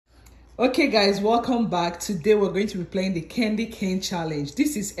Okay guys, welcome back. Today we're going to be playing the candy cane challenge.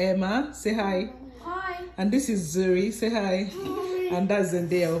 This is Emma, say hi. Hi. And this is Zurie, say hi. Hi. And that's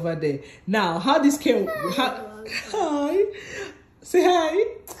Zendaya over there. Now, how this came, hi. Say hi.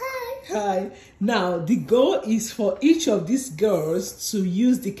 Hi. Hi. Now, the goal is for each of these girls to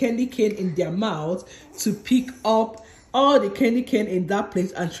use the candy cane in their mouth to pick up all the candy cane in that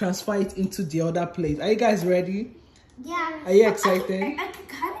plate and transfer it into the other plate. Are you guys ready? Yeah. Are you excited? I can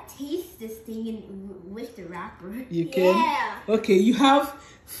kind of taste this thing with the wrapper. You can? Yeah. Okay, you have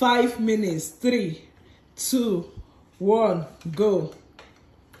 5 minutes. 3, 2, 1, go.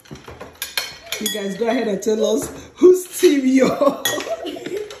 You guys go ahead and tell us whose team you're on.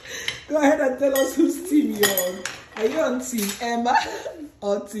 Go ahead and tell us whose team you're on. Are you on team Emma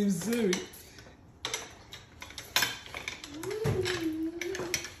or team Zurie?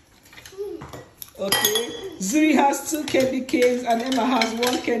 Okay, Zurie has 2 candy canes and Emma has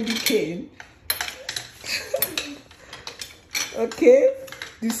 1 candy cane. Okay,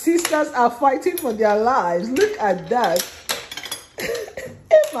 the sisters are fighting for their lives. Look at that.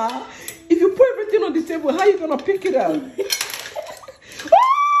 Emma, if you put everything on the table, how are you going to pick it up? Oh, look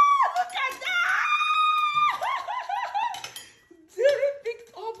at that! Zurie picked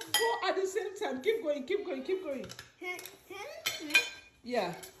up 4 at the same time. Keep going, keep going, keep going.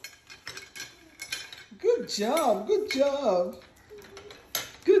 Yeah. Good job, good job.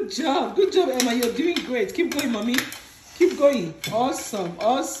 Good job, good job, Emma. You're doing great. Keep going, mommy. Keep going. Awesome,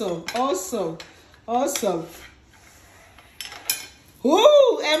 awesome, awesome, awesome.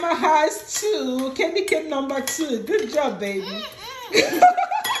 Ooh, Emma has 2. Candy cane number 2. Good job, baby.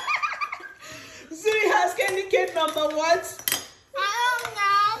 Zurie has candy cane number what? I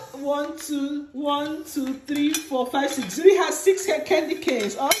don't know. 1, 2, 1, 2, 3, 4, 5, 6. Zurie has 6 candy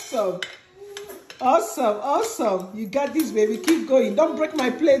canes. Awesome. Awesome, awesome. You got this, baby. Keep going. Don't break my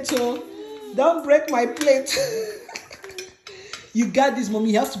plate, oh. Don't break my plate. You got this,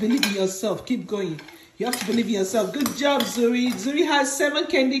 mommy. You have to believe in yourself. Keep going. You have to believe in yourself. Good job, Zurie. Zurie has 7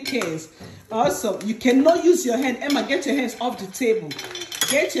 candy canes. Awesome. You cannot use your hand. Emma, get your hands off the table.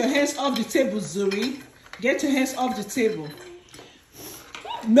 Get your hands off the table, Zurie. Get your hands off the table.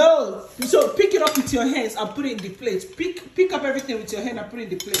 No. So pick it up with your hands and put it in the plate. Pick up everything with your hand and put it in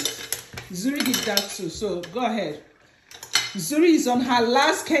the plate. Zurie did that too, so go ahead. Zurie is on her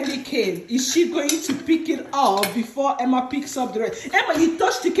last candy cane. Is she going to pick it up before Emma picks up the rest? Emma, you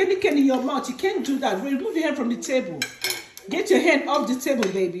touched the candy cane in your mouth. You can't do that. Remove your hand from the table. Get your hand off the table,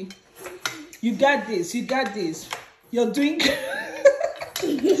 baby. You got this. You got this. You're doing... You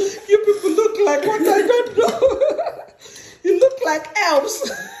people look like what I don't know. You look like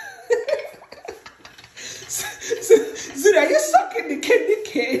elves. Zurie, are you sucking the candy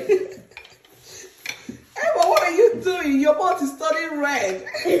cane? Emma, what are you doing? Your mouth is turning red.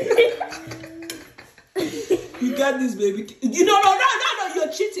 You got this, baby. No,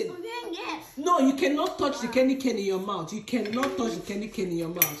 you're cheating. Okay, yes. No, you cannot touch the candy cane in your mouth. You cannot touch the candy cane in your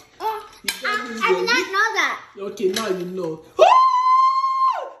mouth. You got this, I did not know that. Okay, now you know.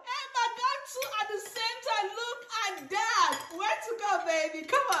 Oh! Emma got 2 at the same time. Look at that. Where to go, baby?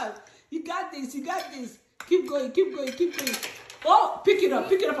 Come on. You got this. You got this. Keep going, keep going, keep going. Oh, pick it up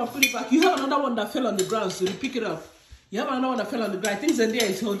and put it back. You have another one that fell on the ground, so you pick it up. You have another one that fell on the ground. I think Zendaya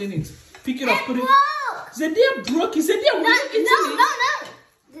is holding it. Pick it up, put it. Zendaya broke it. Zendaya went into it.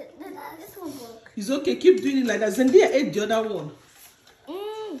 No. This one broke. It's okay. Keep doing it like that. Zendaya ate the other one.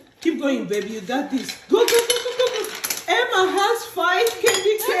 Keep going, baby. You got this. Go. Emma has 5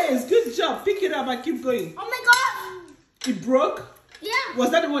 candy canes. Good job. Pick it up and keep going. Oh my God. It broke? Yeah.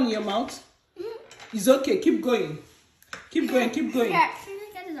 Was that the one in your mouth? It's okay. Keep going. Keep going. Keep going. Yeah, should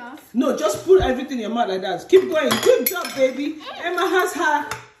I get it off? No, just put everything in your mouth like that. Keep going. Good job, baby. Emma has her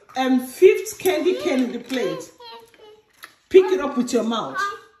 5th candy cane in the plate. Pick it up with your mouth.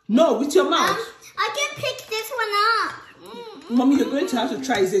 No, with your mouth. I can pick this one up. Mommy, you're going to have to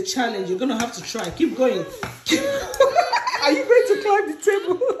try. It's a challenge. You're going to have to try. Keep going. Are you going to climb the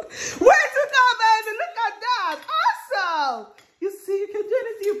table? Where to go, baby? Look at that. Awesome. You see, you can do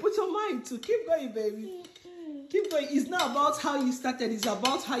anything you put your mind to. Keep going, baby. Keep going. It's not about how you started. It's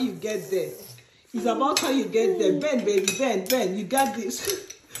about how you get there. It's about how you get there. Bend, baby. Bend. You got this.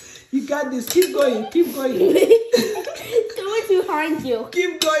 You got this. Keep going. Keep going. Someone behind you.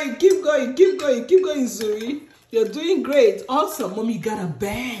 Keep going, Zurie. You're doing great. Awesome. Mommy, you gotta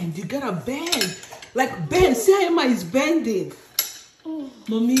bend. You gotta bend. Like bend. See how Emma is bending.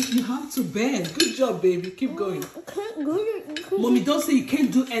 Mommy, you have to bend. Good job, baby. Keep going. Mommy, don't say you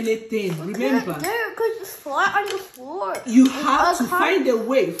can't do anything. Remember. Because it's flat on the floor. You have to find a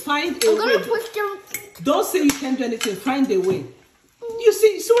way. Find a way. Push them. Don't say you can't do anything. Find a way. You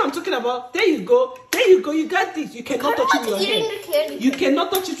see what I'm talking about? There you go. There you go. You got this. You cannot touch it with your hand. You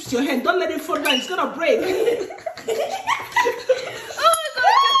cannot touch it with your hand. Don't let it fall down. It's gonna break. Oh my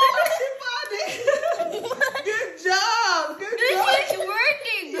God. Good job. Good job. It's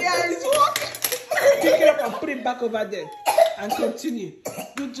working. Yeah, it's working. Pick it up and put it back over there. And continue.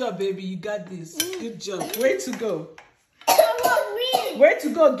 Good job, baby. You got this. Good job. Way to go. Way to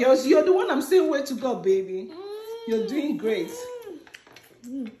go, girls. You're the one I'm saying way to go, baby. You're doing great.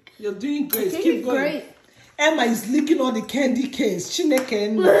 You're doing great. Keep going. Great. Emma is licking all the candy canes. Chineke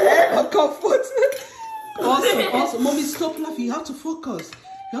and Emma comfort. Awesome. Mommy, stop laughing. You have to focus.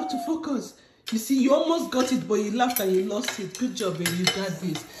 You have to focus. You see, you almost got it, but you laughed and you lost it. Good job, baby. You got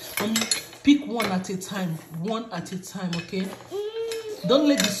this. Mommy, pick one at a time. One at a time, okay? Don't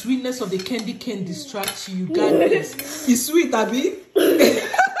let the sweetness of the candy cane distract you. You got this. It's sweet, Abby.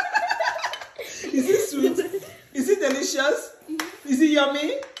 Is it sweet? Is it delicious? Is it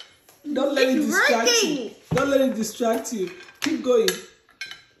yummy? Don't let it distract you. Don't let it distract you. Keep going.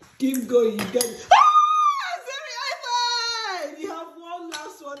 Keep going. You get it. Very high five! You have one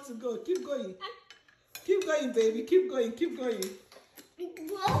last one to go. Keep going. Keep going, baby. Keep going. Keep going.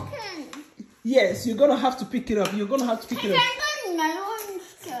 It's broken. Yes, you're gonna have to pick it up. You're gonna have to pick it up.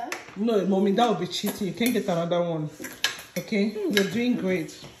 No, mommy, that would be cheating. You can't get another one. Okay? You're doing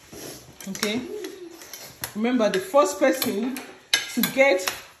great. Okay? Remember, the first person to get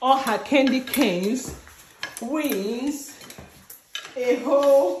all her candy canes wins a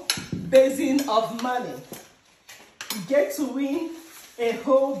whole basin of money. You get to win a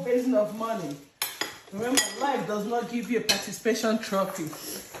whole basin of money. Remember, life does not give you a participation trophy.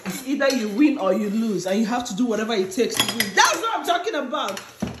 It's either you win or you lose, and you have to do whatever it takes to win. That's what I'm talking about.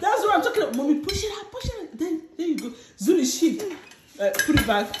 That's what I'm talking about. Mommy, push it out, push it out. There you go. Zurie, sheep. Put it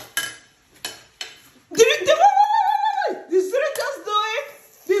back. Did Zurie just do it?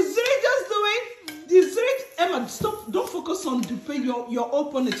 Did Zurie just do it? Did Zurie? Emma, stop. Don't focus on your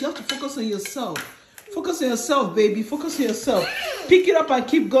opponent. You have to focus on yourself. Focus on yourself, baby. Focus on yourself. Pick it up and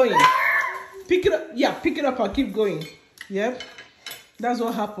keep going. Pick it up. Yeah, pick it up and keep going. Yep. That's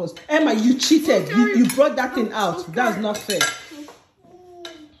what happens. Emma, you cheated. You brought that thing out. That's not fair.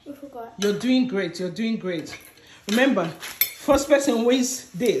 You're doing great. You're doing great. Remember, first person wins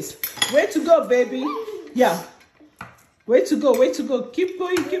this. Way to go, baby. Yeah. Way to go. Way to go. Keep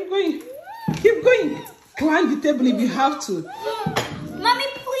going. Keep going. Keep going. Climb the table if you have to. Mommy,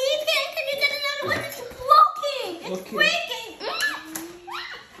 please, can you get another one? It's broken. It's breaking.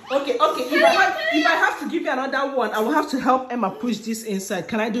 Okay. If I have to give you another one, I will have to help Emma push this inside.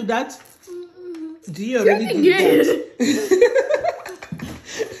 Can I do that? Do you already do that?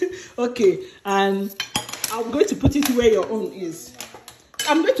 Okay, and I'm going to put it where your own is.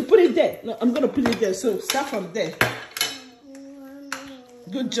 I'm going to put it there. No, I'm going to put it there. So start from there.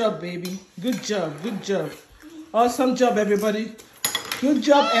 Good job, baby. Good job. Good job. Awesome job, everybody. Good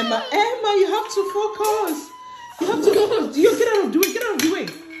job, Emma. Emma, you have to focus. You have to focus. You get out of the way. Get out of the way.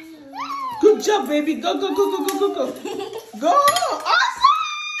 Good job, baby. Go, go, go, go, go, go, go. Go.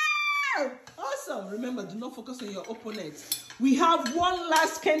 Awesome. Awesome. Remember, do not focus on your opponent. We have one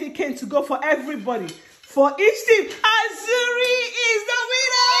last candy cane to go for everybody. For each team, Zurie is the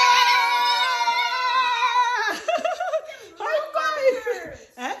winner! High five!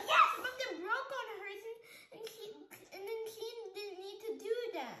 Huh? Yes, but they broke on her and then she didn't need to do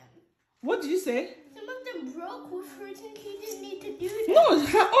that. What did you say? Some of them broke with her and she didn't need to do that. No,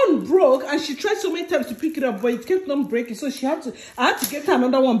 her own broke and she tried so many times to pick it up, but it kept on breaking. So I had to get her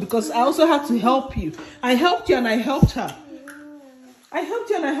another one because I also had to help you. I helped you and I helped her. I helped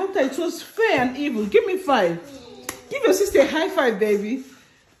you and I helped her. It was fair and even. Give me 5. Give your sister a high five, baby.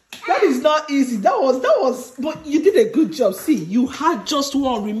 That is not easy. That was, but you did a good job. See, you had just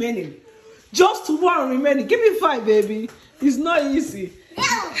one remaining. Just one remaining. Give me 5, baby. It's not easy.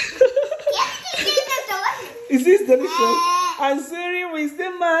 No. Is this delicious? And Zurie wins the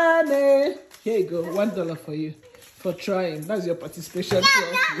money. Here you go. $1 for you for trying. That's your participation.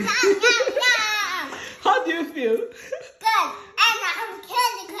 How do you feel? Good.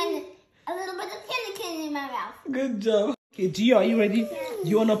 A little bit of candy cane in my mouth. Good job. Okay, Gio, are you ready? Yeah. Do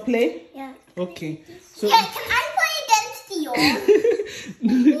you want to play? Yeah. Okay. So. Yeah, can I play against you?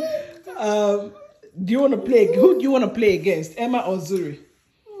 Do you want to play? Who do you want to play against? Emma or Zurie?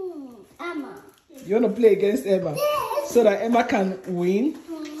 Emma. You want to play against Emma? Yes. So that Emma can win?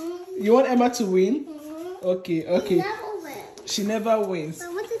 You want Emma to win? Okay, okay. She never wins. She never wins.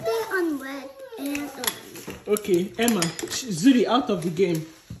 But what's the thing on red and on? Okay, Emma, Zurie out of the game.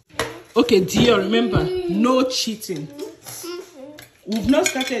 Okay, Gio, remember, no cheating. We've not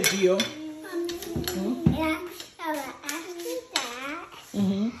started, Gio. Yeah, after that.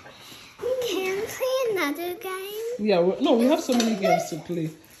 another game? Yeah, no, we have so many games to play.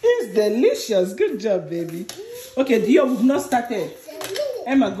 It's delicious. Good job, baby. Okay, Dio, we've not started.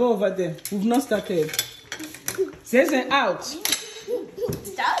 Emma, go over there. We've not started. Zeze out.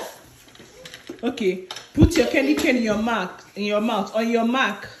 Stop. Okay, put your candy cane in your mouth. On your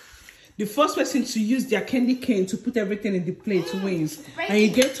mark. The first person to use their candy cane to put everything in the plate wins. And you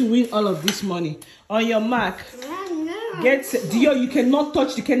get to win all of this money. On your mark. Get set. Dio, you cannot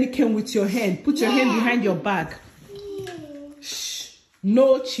touch the candy cane with your hand. Put your hand behind your back. Shh.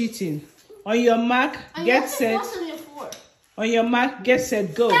 No cheating. On your mark, get set. On your mark, get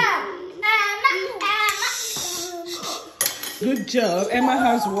set, go. Good job. Emma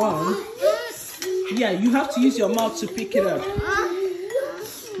has one. Yeah, you have to use your mouth to pick it up.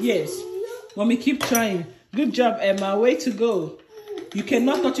 Yes. Mommy, keep trying. Good job, Emma. Way to go. You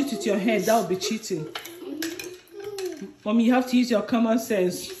cannot touch it with your hand. That would be cheating. Mommy, you have to use your common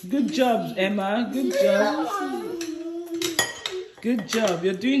sense. Good job, Emma. Good job. Good job.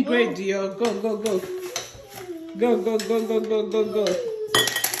 You're doing great, dear. Go, go, go. Go, go, go, go, go, go, go.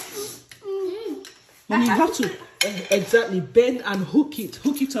 Mommy, you have to exactly bend and hook it.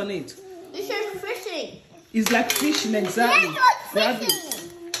 Hook it on it. This is fishing. It's like fishing, exactly. Grab it.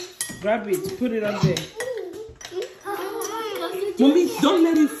 Grab it. Put it on there. Mommy, don't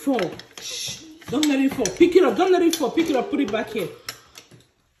let it fall. Shh. Don't let it fall. Pick it up. Don't let it fall. Pick it up. Put it back here.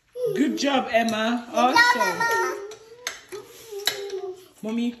 Good job, Emma. Awesome.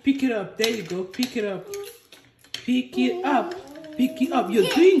 Mommy, pick it up. There you go. Pick it up. Pick it up. Pick it up. You're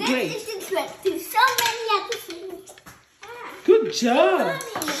doing great. Good job.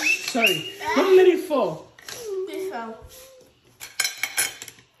 Sorry. Don't let it fall.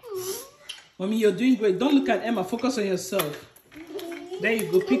 Mommy, you're doing great. Don't look at Emma. Focus on yourself. There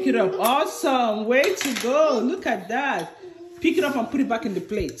you go. Pick it up. Awesome. Way to go. Look at that. Pick it up and put it back in the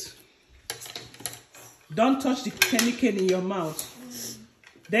plate. Don't touch the candy cane in your mouth.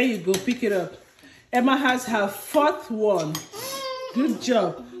 There you go. Pick it up. Emma has her fourth one. Good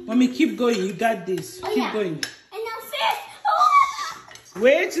job. Mommy, keep going. You got this. Keep going.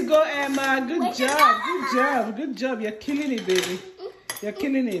 Way to go, Emma. Good job. Good job. Good job. You're killing it, baby. You're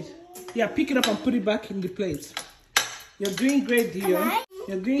killing it. Yeah, pick it up and put it back in the plate. You're doing great, dear.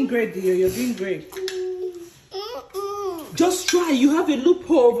 You're doing great, dear. You're doing great. Just try. You have a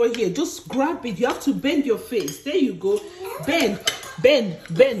loophole over here. Just grab it. You have to bend your face. There you go. Bend, bend,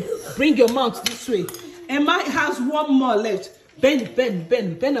 bend. Bring your mouth this way. Emma has one more left. Bend, bend,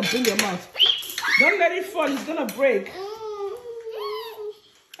 bend, bend and bring your mouth. Don't let it fall. It's going to break.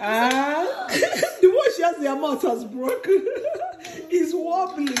 The one she has in her mouth has broken. It's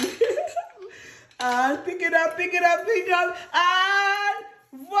wobbly. And pick it up, pick it up, pick it up. And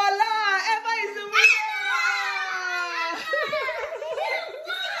voila! Emma is the winner!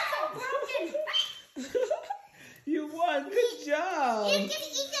 You won. Good job. You can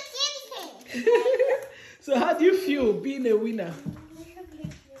eat the candy cane. So how do you feel being a winner?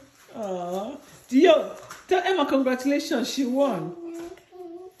 Aww. Tell Emma congratulations. She won.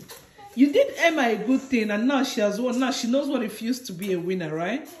 You did Emma a good thing and now she has won. Now she knows what it feels to be a winner,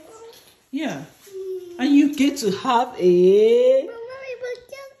 right? Yeah. And you get to have a...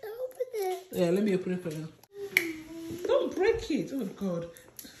 Yeah, let me open it for you. Don't break it. Oh, God.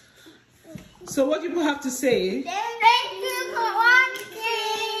 So what do you have to say? Thank you for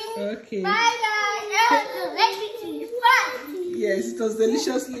watching. Okay. Bye, guys. That was deliciously fun. Yes, it was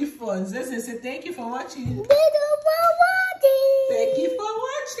deliciously fun. Let's say thank you for watching. Thank you for watching. Thank you for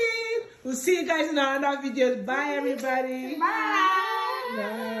watching. We'll see you guys in another video. Bye, everybody. Bye.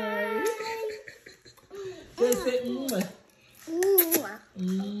 Bye. Say, mwah. Mwah.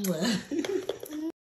 Mwah.